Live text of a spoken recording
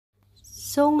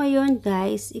So, ngayon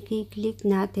guys, i-click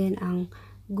natin ang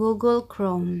Google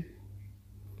Chrome.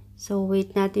 So,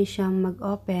 wait natin siyang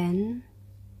mag-open.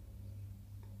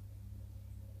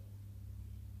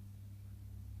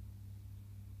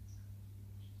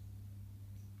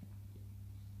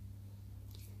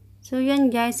 So,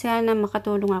 yan guys, sana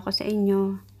makatulong ako sa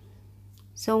inyo.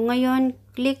 So, ngayon,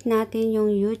 click natin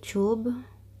yung YouTube.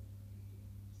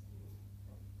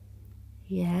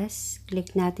 Yes,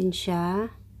 click natin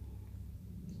siya.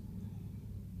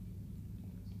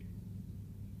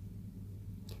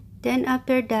 Then,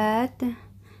 after that,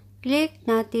 click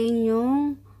natin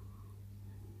yung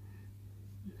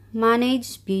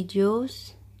Manage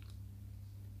Videos.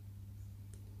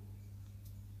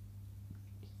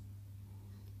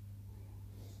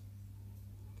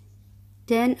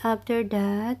 Then, after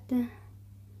that,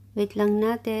 wait lang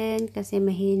natin kasi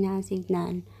mahina ang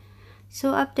signal.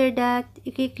 So, after that,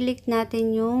 i-click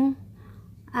natin yung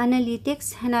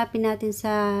Analytics. Hanapin natin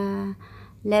sa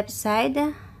left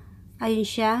side. Ayun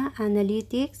siya,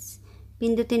 Analytics.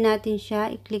 Pindutin natin siya,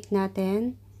 i-click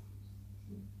natin.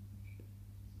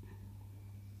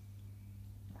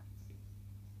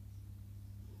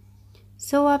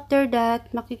 So, after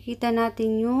that, makikita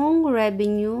natin yung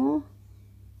revenue.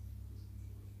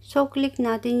 So, click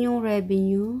natin yung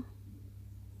revenue.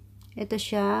 Ito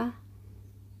siya.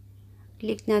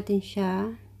 Click natin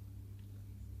siya.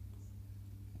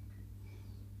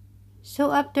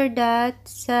 So, after that,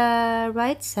 sa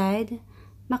right side,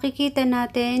 makikita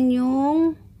natin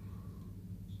yung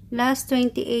last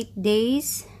 28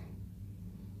 days.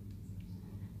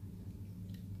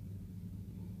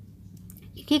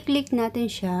 I-click natin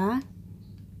siya.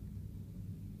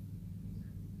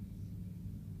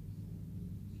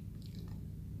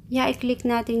 I-click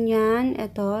natin yan.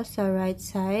 Ito, sa right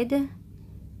side.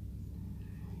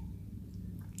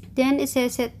 Then,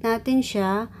 iseset natin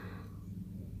siya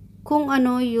kung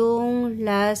ano yung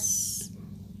last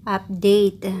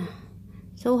update.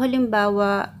 So,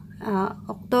 halimbawa,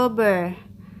 October.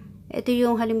 Ito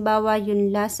yung halimbawa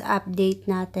yung last update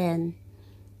natin.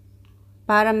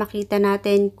 Para makita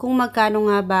natin kung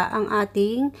magkano nga ba ang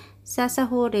ating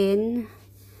sasahurin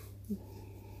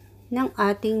ng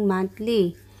ating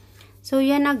monthly. So,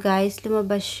 yan na guys,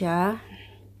 lumabas siya.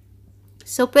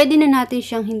 So, pwede na natin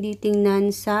siyang hindi tingnan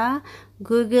sa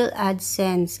Google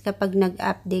AdSense kapag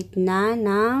nag-update na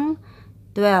ng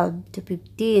 12 to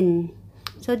 15.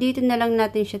 So, dito na lang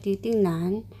natin siya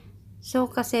titingnan. So,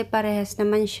 kasi parehas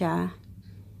naman siya.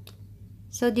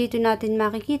 So, dito natin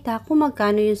makikita kung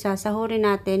magkano yung sasahurin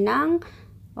natin ng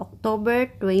October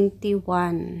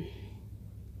 21.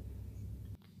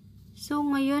 So,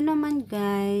 ngayon naman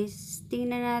guys,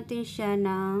 tingnan natin siya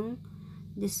ng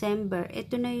December.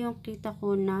 Ito na yung kita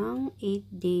ko ng 8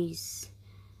 days.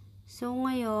 So,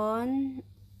 ngayon,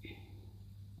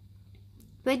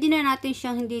 pwede na natin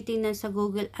siyang hindi tingnan sa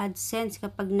Google AdSense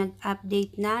kapag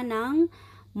nag-update na ng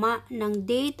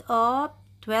date of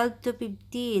 12 to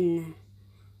 15.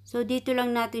 So, dito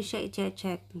lang natin siya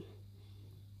i-check.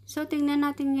 So, tingnan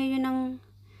natin ngayon ang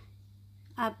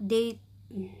update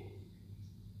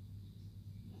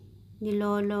ni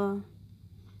Lolo.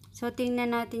 So,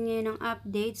 tingnan natin ngayon ang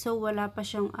update. So, wala pa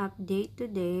siyang update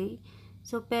today.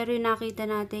 So, pero nakita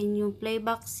natin yung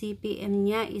playback CPM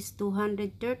niya is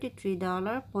 $233.38.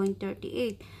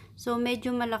 So,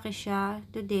 medyo malaki siya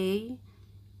today.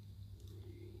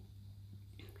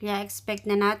 Kaya, expect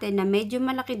na natin na medyo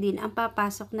malaki din ang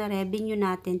papasok na revenue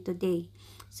natin today.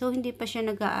 So, hindi pa siya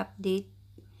nag-update.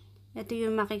 Ito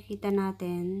yung makikita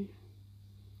natin.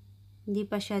 Hindi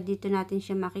pa siya, dito natin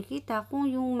siya makikita kung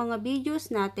yung mga videos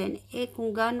natin,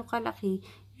 kung gaano kalaki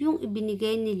yung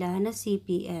ibinigay nila na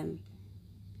CPM.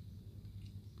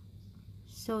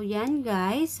 So, yan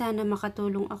guys. Sana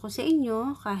makatulong ako sa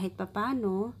inyo kahit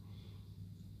papano.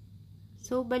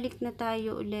 So, balik na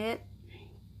tayo ulit.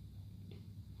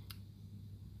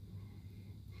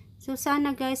 So,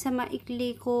 sana guys, sa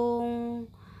maikli kong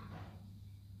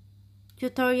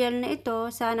tutorial na ito,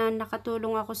 sana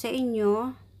nakatulong ako sa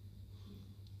inyo.